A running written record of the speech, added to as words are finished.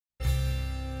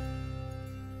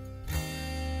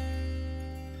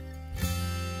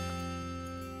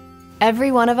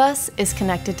Every one of us is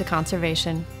connected to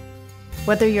conservation.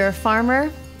 Whether you're a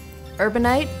farmer,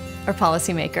 urbanite, or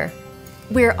policymaker,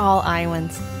 we're all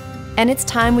Iowans. And it's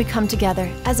time we come together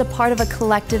as a part of a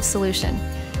collective solution.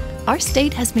 Our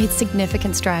state has made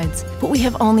significant strides, but we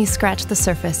have only scratched the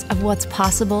surface of what's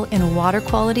possible in water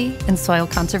quality and soil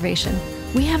conservation.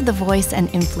 We have the voice and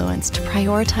influence to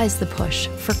prioritize the push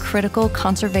for critical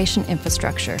conservation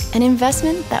infrastructure, an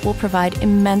investment that will provide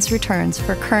immense returns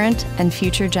for current and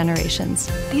future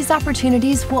generations. These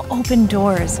opportunities will open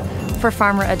doors for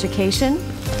farmer education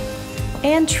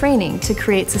and training to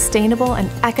create sustainable and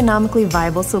economically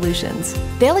viable solutions.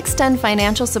 They'll extend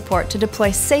financial support to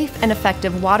deploy safe and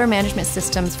effective water management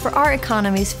systems for our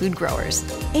economy's food growers,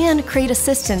 and create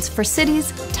assistance for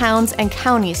cities, towns, and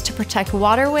counties to protect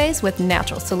waterways with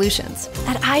natural solutions.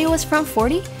 At Iowa's Front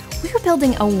 40, we're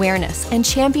building awareness and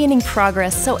championing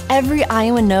progress so every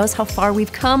Iowan knows how far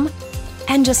we've come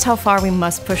and just how far we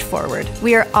must push forward.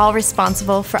 We are all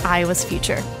responsible for Iowa's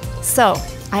future. So,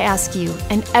 I ask you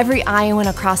and every Iowan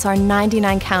across our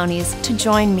 99 counties to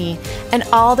join me and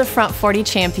all the Front 40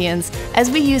 champions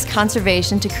as we use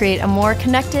conservation to create a more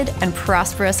connected and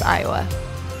prosperous Iowa.